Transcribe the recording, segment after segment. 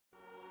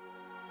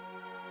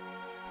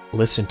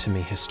Listen to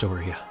me,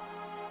 Historia.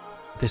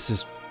 This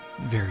is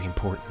very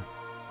important.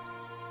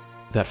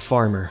 That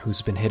farmer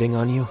who's been hitting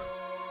on you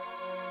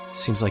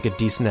seems like a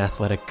decent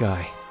athletic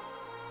guy.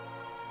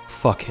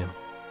 Fuck him.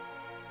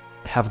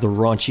 Have the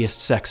raunchiest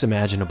sex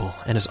imaginable,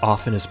 and as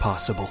often as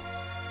possible.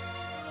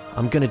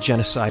 I'm gonna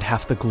genocide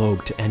half the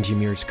globe to end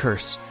Ymir's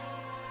curse,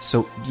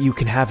 so you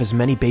can have as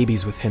many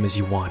babies with him as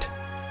you want.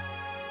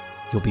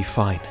 You'll be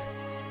fine.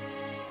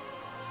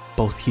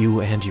 Both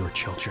you and your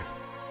children.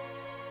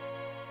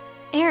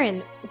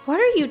 Eren, what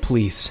are you—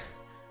 Please.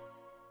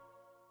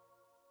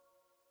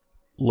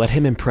 Let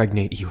him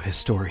impregnate you,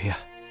 Historia.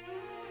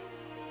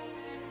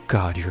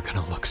 God, you're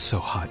gonna look so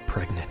hot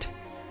pregnant.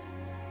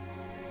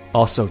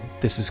 Also,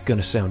 this is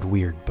gonna sound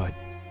weird, but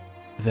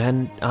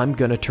then I'm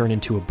gonna turn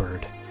into a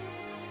bird.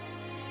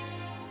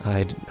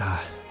 I'd,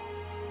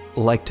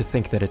 like to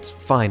think that it's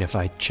fine if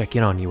I check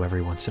in on you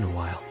every once in a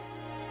while.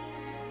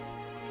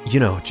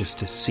 You know, just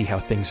to see how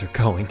things are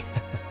going.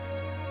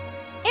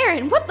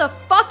 Eren, what the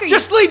fuck are you—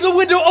 Just leave the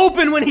window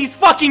open when he's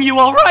fucking you,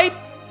 alright?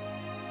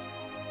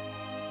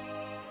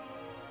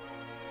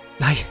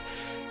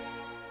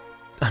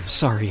 I'm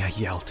sorry I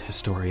yelled,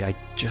 Historia. I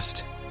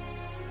just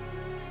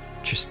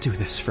do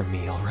this for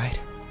me, alright?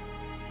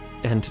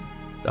 And,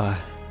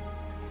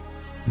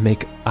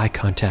 make eye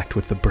contact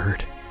with the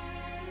bird.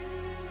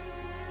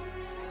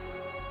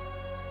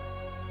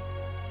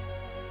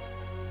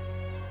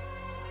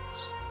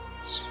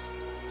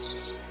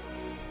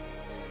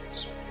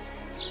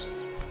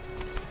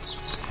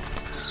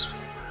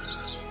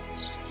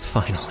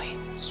 Finally.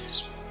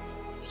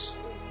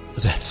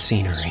 That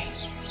scenery.